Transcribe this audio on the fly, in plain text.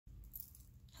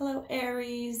Hello,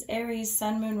 Aries. Aries,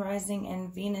 Sun, Moon, Rising,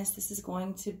 and Venus. This is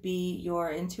going to be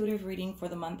your intuitive reading for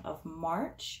the month of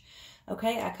March.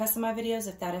 Okay, I custom my videos.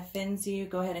 If that offends you,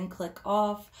 go ahead and click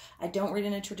off. I don't read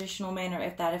in a traditional manner.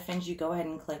 If that offends you, go ahead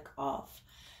and click off.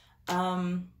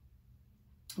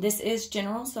 This is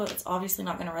general, so it's obviously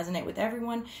not going to resonate with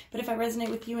everyone. But if I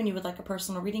resonate with you and you would like a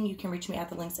personal reading, you can reach me at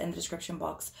the links in the description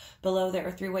box below. There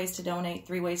are 3 ways to donate,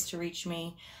 3 ways to reach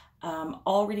me.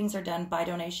 All readings are done by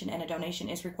donation, and a donation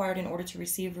is required in order to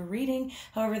receive a reading.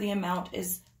 However, the amount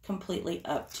is completely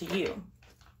up to you.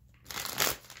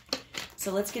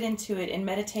 So let's get into it. In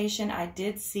meditation, I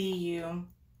did see you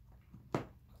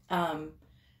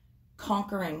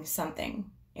conquering something,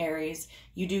 Aries.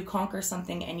 You do conquer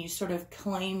something and you sort of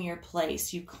claim your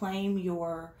place. You claim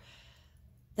your...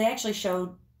 They actually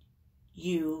showed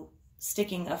you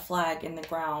sticking a flag in the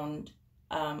ground.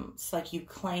 It's like you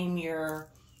claim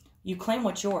your... You claim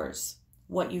what's yours,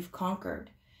 what you've conquered.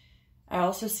 I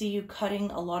also see you cutting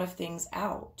a lot of things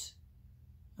out,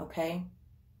 okay?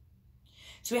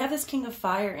 So we have this King of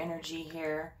Fire energy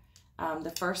here,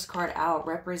 the first card out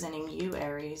representing you,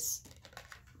 Aries,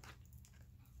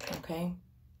 okay?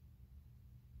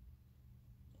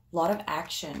 A lot of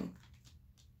action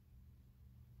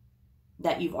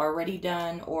that you've already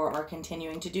done or are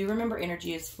continuing to do. Remember,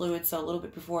 energy is fluid, so a little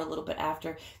bit before, a little bit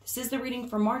after. This is the reading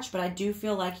for March, but I do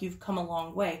feel like you've come a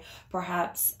long way,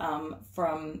 perhaps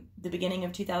from the beginning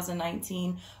of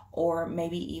 2019 or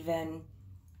maybe even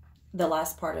the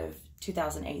last part of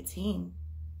 2018.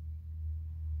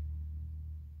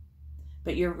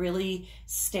 But you're really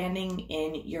standing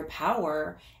in your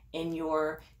power, in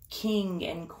your king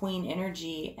and queen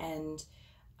energy, and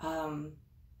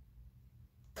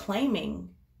claiming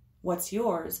what's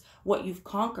yours, what you've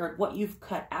conquered, what you've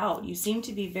cut out. You seem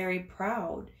to be very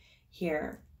proud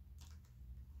here.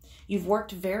 You've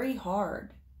worked very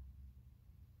hard.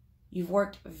 You've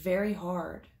worked very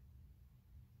hard.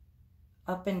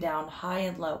 Up and down, high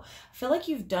and low. I feel like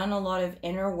you've done a lot of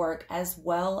inner work as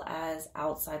well as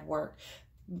outside work.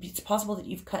 It's possible that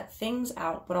you've cut things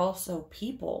out, but also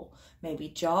people, maybe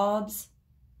jobs.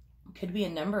 Could be a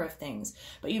number of things,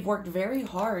 but you've worked very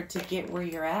hard to get where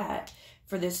you're at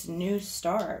for this new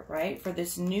start, right? For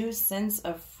this new sense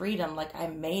of freedom, like I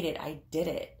made it, I did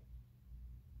it.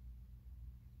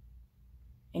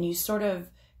 And you sort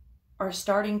of are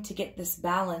starting to get this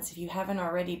balance, if you haven't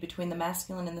already, between the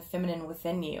masculine and the feminine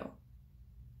within you,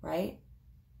 right?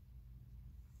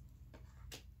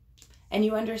 And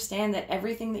you understand that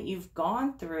everything that you've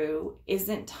gone through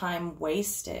isn't time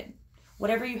wasted.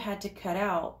 Whatever you had to cut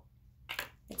out,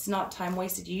 it's not time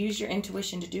wasted. You use your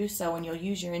intuition to do so, and you'll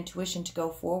use your intuition to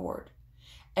go forward.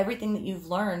 Everything that you've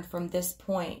learned from this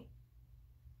point,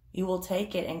 you will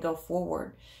take it and go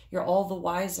forward. You're all the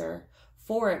wiser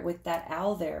for it with that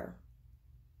owl there.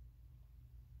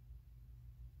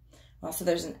 Also,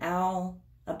 there's an owl,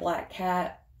 a black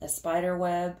cat, a spider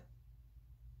web.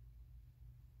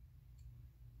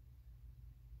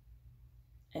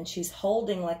 And she's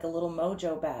holding like a little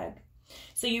mojo bag.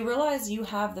 So you realize you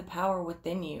have the power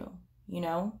within you, you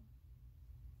know?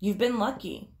 You've been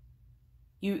lucky.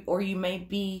 Or you may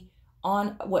be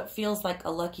on what feels like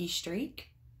a lucky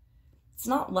streak. It's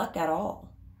not luck at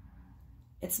all.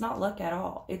 It's not luck at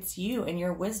all. It's you and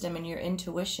your wisdom and your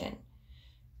intuition.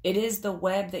 It is the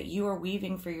web that you are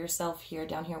weaving for yourself here,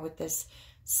 down here with this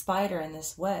spider and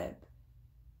this web.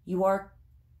 You are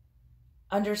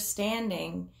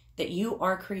understanding that you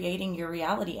are creating your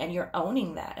reality, and you're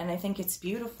owning that. And I think it's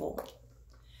beautiful.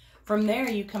 From there,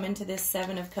 you come into this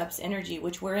 7 of Cups energy,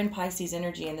 which we're in Pisces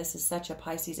energy, and this is such a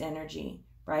Pisces energy,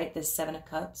 right? This 7 of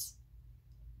Cups.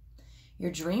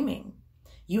 You're dreaming.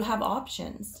 You have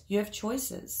options. You have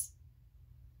choices.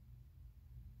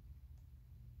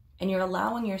 And you're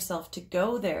allowing yourself to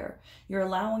go there. You're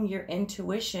allowing your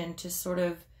intuition to sort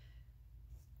of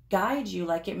guide you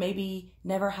like it maybe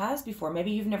never has before.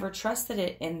 Maybe you've never trusted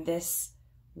it in this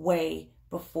way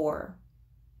before.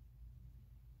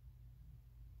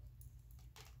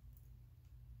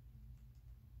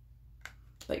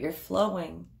 But you're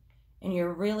flowing, and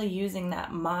you're really using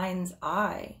that mind's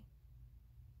eye.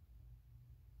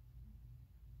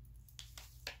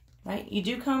 Right? You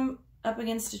do come up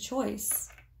against a choice,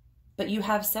 but you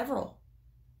have several.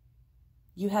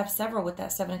 You have several with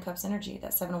that 7 of Cups energy,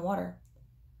 that 7 of Water.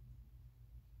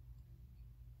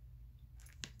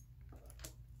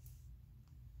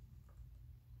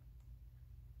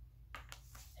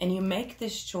 And you make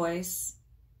this choice,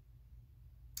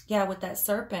 yeah, with that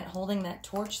serpent holding that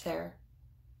torch there.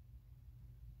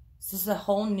 This is a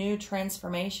whole new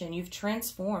transformation. You've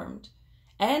transformed.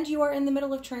 And you are in the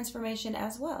middle of transformation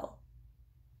as well.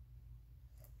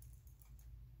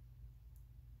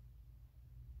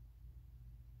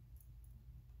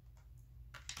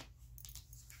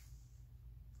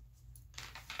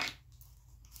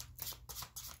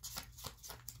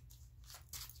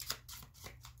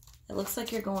 It looks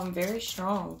like you're going very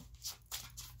strong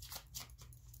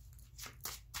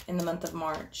in the month of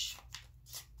March.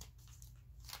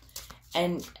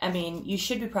 And, I mean, you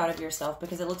should be proud of yourself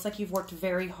because it looks like you've worked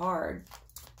very hard.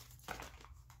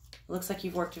 It looks like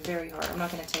you've worked very hard. I'm not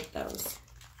going to take those.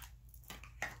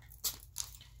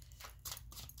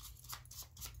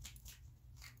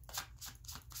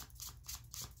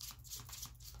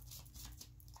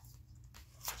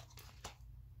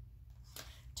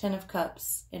 Ten of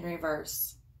Cups in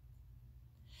reverse.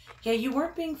 Yeah, you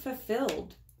weren't being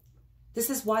fulfilled. This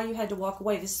is why you had to walk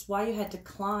away. This is why you had to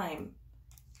climb.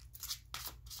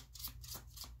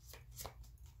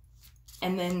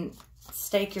 And then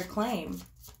stake your claim.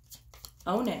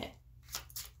 Own it.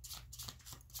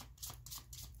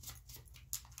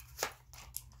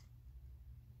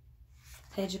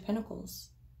 Page of Pentacles.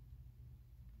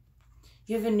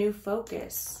 You have a new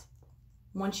focus.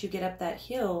 Once you get up that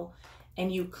hill and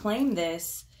you claim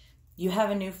this, you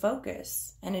have a new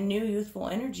focus and a new youthful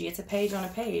energy. It's a page on a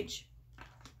page.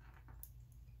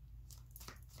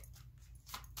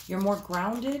 You're more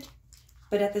grounded,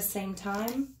 but at the same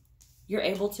time, you're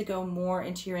able to go more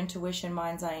into your intuition,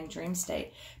 mind's eye, and dream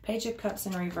state. Page of Cups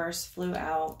in reverse flew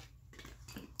out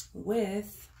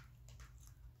with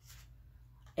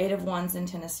Eight of Wands and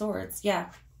Ten of Swords. Yeah.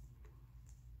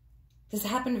 This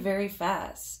happened very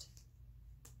fast.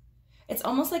 It's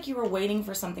almost like you were waiting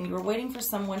for something. You were waiting for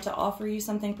someone to offer you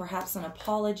something, perhaps an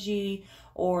apology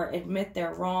or admit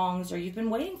their wrongs, or you've been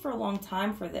waiting for a long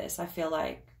time for this, I feel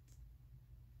like.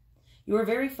 You were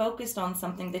very focused on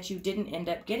something that you didn't end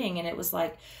up getting. And it was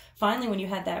like, finally, when you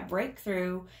had that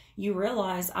breakthrough, you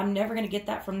realize, I'm never going to get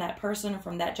that from that person or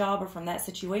from that job or from that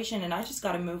situation. And I just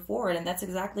got to move forward. And that's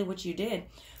exactly what you did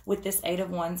with this Eight of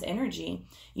Wands energy.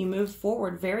 You moved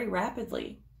forward very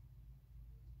rapidly.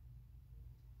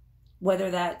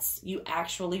 Whether that's you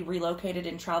actually relocated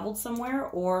and traveled somewhere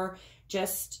or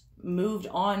just moved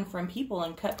on from people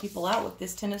and cut people out with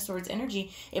this Ten of Swords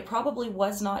energy, it probably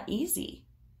was not easy.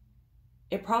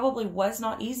 It probably was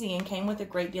not easy and came with a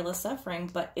great deal of suffering,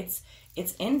 but it's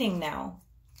ending now.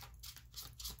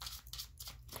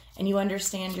 And you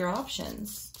understand your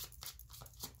options.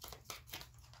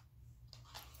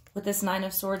 With this Nine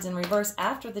of Swords in reverse,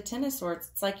 after the Ten of Swords,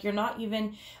 it's like you're not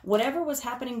even, whatever was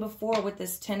happening before with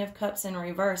this Ten of Cups in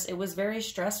reverse, it was very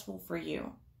stressful for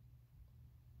you.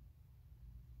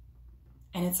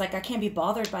 And it's like, I can't be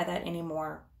bothered by that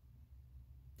anymore.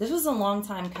 This was a long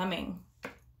time coming.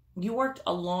 You worked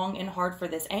long and hard for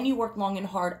this, and you worked long and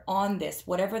hard on this,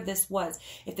 whatever this was.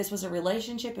 If this was a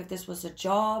relationship, if this was a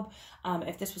job,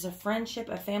 if this was a friendship,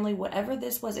 a family, whatever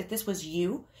this was, if this was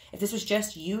you, if this was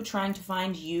just you trying to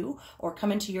find you or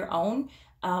come into your own,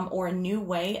 or a new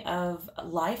way of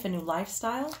life, a new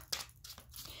lifestyle,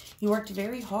 you worked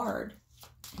very hard.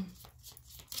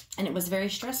 And it was very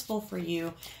stressful for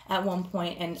you at one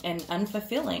point and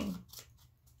unfulfilling.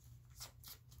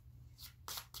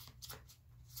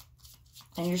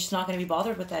 And you're just not going to be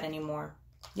bothered with that anymore.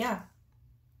 Yeah.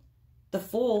 The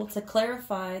Fool, to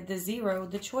clarify the Zero,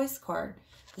 the Choice card.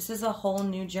 This is a whole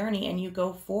new journey, and you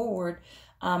go forward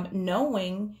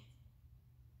knowing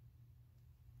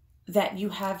that you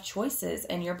have choices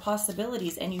and your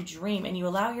possibilities, and you dream, and you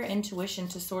allow your intuition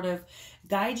to sort of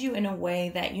guide you in a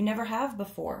way that you never have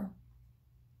before.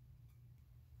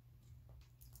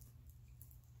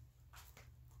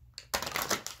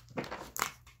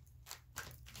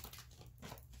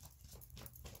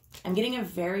 I'm getting a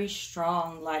very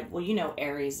strong, like, well, you know,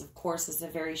 Aries, of course, is a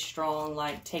very strong,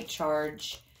 like, take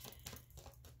charge.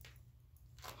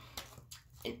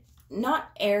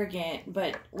 Not arrogant,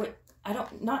 but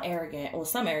not arrogant. Well,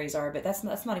 some Aries are, but that's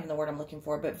not even the word I'm looking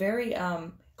for. But very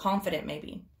confident,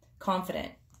 maybe.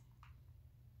 Confident.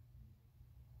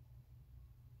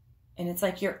 And it's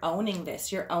like you're owning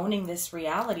this. You're owning this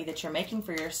reality that you're making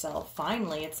for yourself.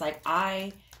 Finally, it's like,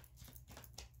 I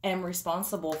am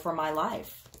responsible for my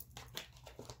life.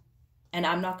 And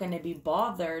I'm not going to be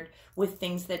bothered with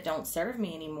things that don't serve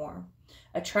me anymore.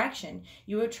 Attraction.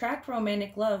 You attract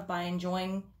romantic love by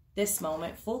enjoying this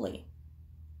moment fully.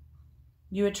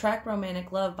 You attract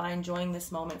romantic love by enjoying this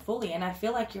moment fully. And I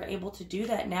feel like you're able to do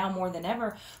that now more than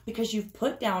ever because you've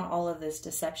put down all of this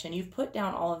deception. You've put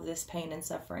down all of this pain and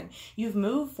suffering. You've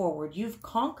moved forward. You've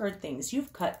conquered things.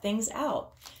 You've cut things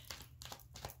out.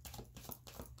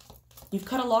 You've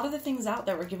cut a lot of the things out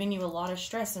that were giving you a lot of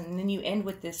stress, and then you end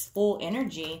with this full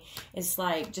energy. It's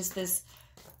like just this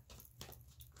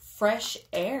fresh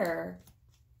air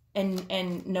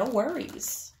and no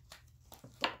worries.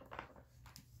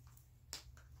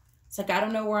 It's like, I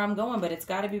don't know where I'm going, but it's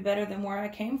got to be better than where I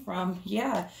came from.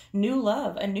 Yeah, new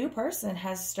love, a new person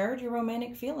has stirred your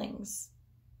romantic feelings.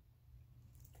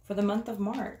 for the month of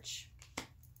March.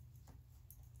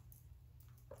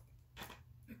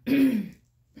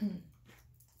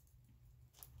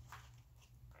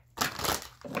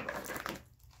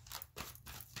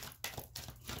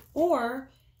 Or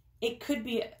it could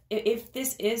be, if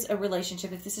this is a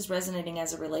relationship, if this is resonating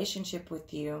as a relationship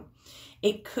with you,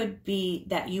 it could be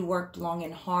that you worked long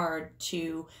and hard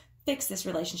to fix this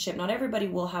relationship. Not everybody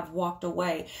will have walked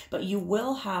away, but you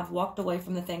will have walked away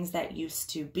from the things that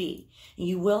used to be.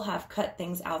 You will have cut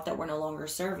things out that were no longer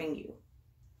serving you.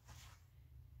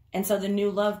 And so the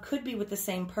new love could be with the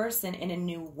same person in a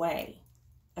new way,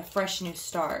 a fresh new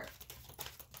start.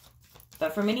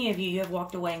 But for many of you, you have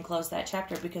walked away and closed that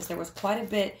chapter because there was quite a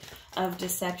bit of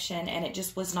deception and it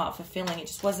just was not fulfilling. It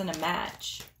just wasn't a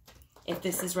match. If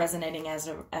this is resonating as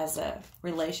a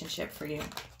relationship for you.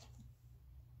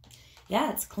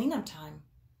 Yeah, it's cleanup time.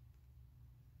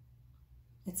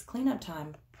 It's cleanup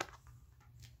time.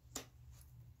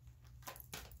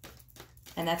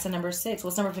 And that's a number 6.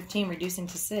 What's number 15? Reducing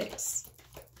to 6.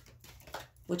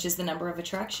 Which is the number of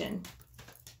attraction.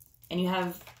 And you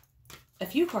have a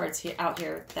few cards out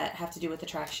here that have to do with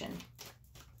attraction.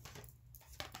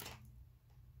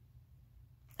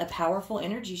 A powerful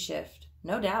energy shift.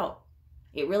 No doubt.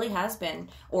 It really has been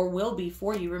or will be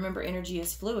for you. Remember, energy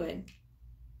is fluid.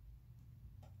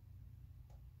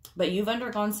 But you've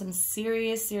undergone some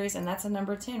serious, and that's a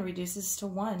number 10. Reduces to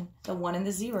 1. The 1 and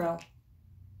the 0.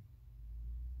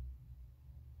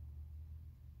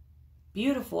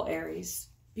 Beautiful, Aries.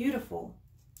 Beautiful.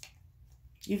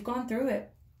 You've gone through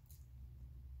it.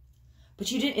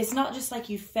 But you didn't, it's not just like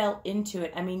you fell into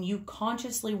it. I mean, you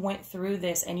consciously went through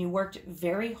this and you worked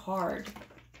very hard.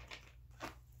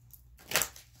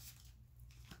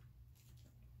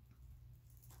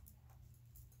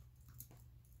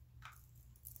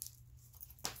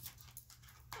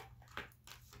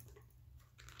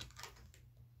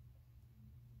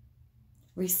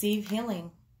 Receive healing.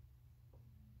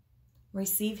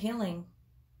 Receive healing.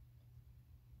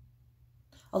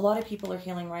 A lot of people are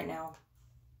healing right now.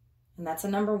 And that's a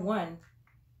number 1.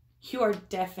 You are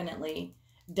definitely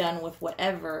done with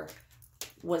whatever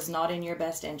was not in your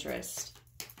best interest.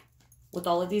 With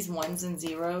all of these 1s and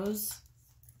 0s.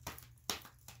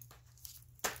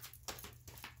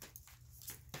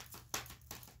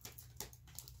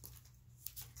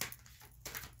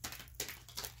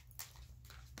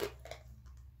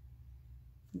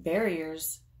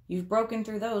 Barriers. You've broken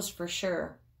through those for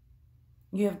sure.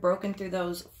 You have broken through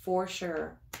those for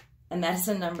sure. And that's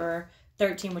a number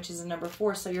 13, which is a number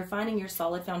 4. So you're finding your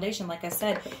solid foundation. Like I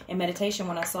said, in meditation,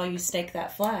 when I saw you stake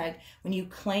that flag, when you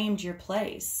claimed your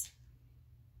place,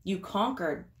 you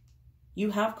conquered.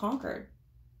 You have conquered.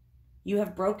 You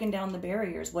have broken down the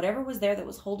barriers. Whatever was there that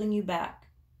was holding you back,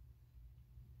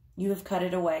 you have cut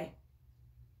it away.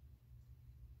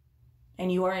 And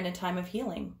you are in a time of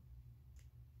healing.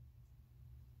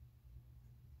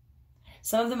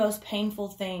 Some of the most painful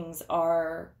things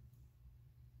are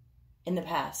in the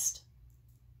past.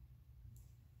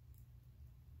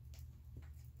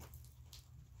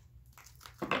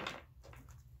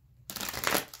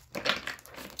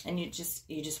 And you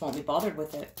just won't be bothered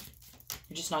with it.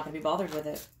 You're just not going to be bothered with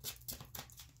it.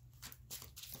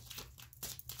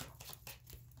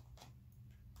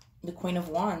 The Queen of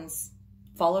Wands,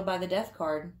 followed by the Death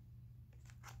card.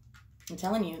 I'm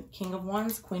telling you, King of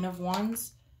Wands, Queen of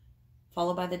Wands,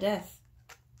 followed by the Death.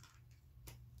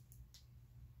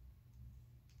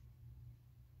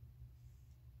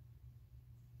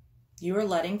 You are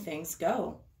letting things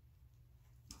go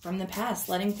from the past,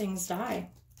 letting things die.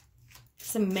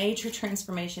 It's a major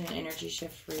transformation and energy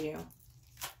shift for you.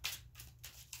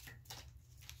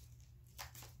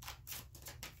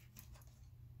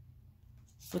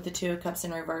 With the 2 of Cups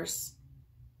in reverse.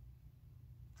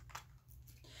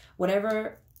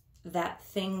 Whatever that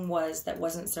thing was that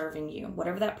wasn't serving you,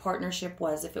 whatever that partnership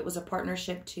was, if it was a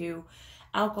partnership to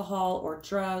alcohol or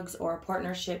drugs, or a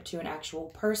partnership to an actual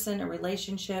person, a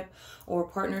relationship, or a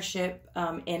partnership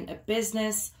in a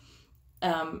business,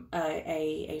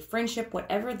 a friendship,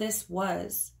 whatever this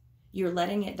was, you're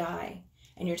letting it die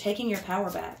and you're taking your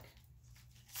power back.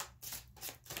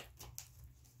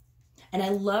 And I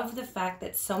love the fact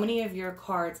that so many of your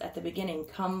cards at the beginning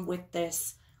come with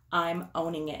this, I'm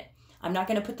owning it. I'm not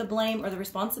going to put the blame or the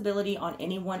responsibility on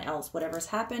anyone else. Whatever's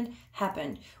happened,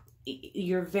 happened.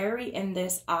 You're very in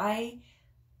this, I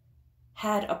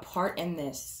had a part in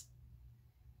this.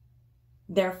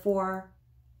 Therefore,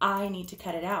 I need to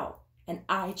cut it out. And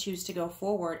I choose to go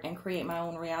forward and create my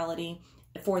own reality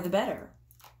for the better.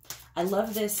 I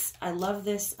love this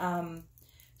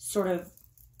sort of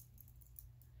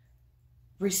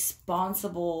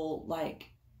responsible,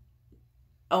 like,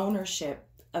 ownership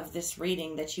of this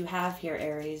reading that you have here,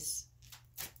 Aries.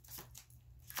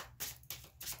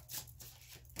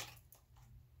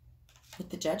 With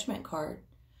the Judgment card.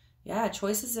 Yeah,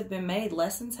 choices have been made.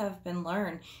 Lessons have been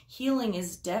learned. Healing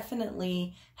is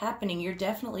definitely happening. You're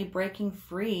definitely breaking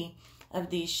free of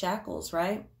these shackles,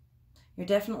 right? You're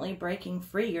definitely breaking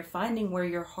free. You're finding where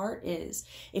your heart is.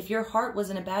 If your heart was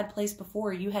in a bad place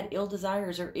before, you had ill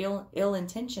desires or ill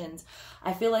intentions,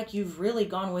 I feel like you've really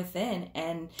gone within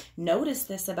and noticed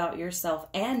this about yourself.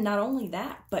 And not only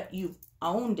that, but you've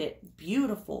owned it.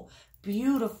 Beautiful,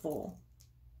 beautiful.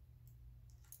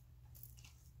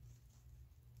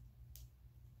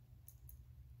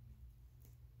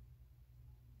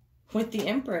 With the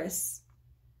Empress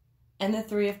and the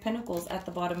Three of Pentacles at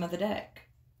the bottom of the deck.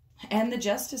 And the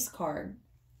Justice card.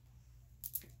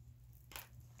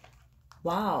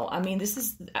 Wow. I mean, this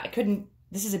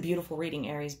is a beautiful reading,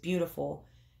 Aries. Beautiful.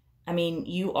 I mean,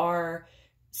 you are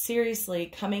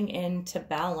seriously coming into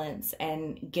balance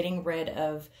and getting rid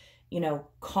of, you know,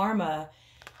 karma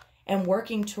and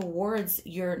working towards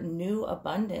your new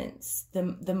abundance.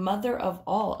 The mother of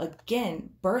all, again,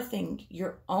 birthing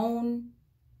your own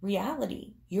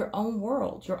reality, your own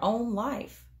world, your own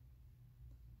life.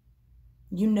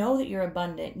 You know that you're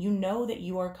abundant. You know that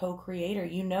you are co-creator.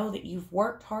 You know that you've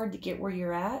worked hard to get where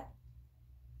you're at,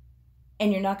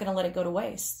 and you're not going to let it go to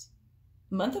waste.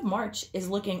 The month of March is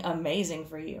looking amazing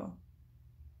for you.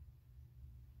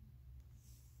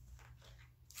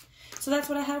 So that's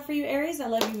what I have for you, Aries. I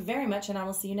love you very much, and I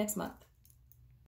will see you next month.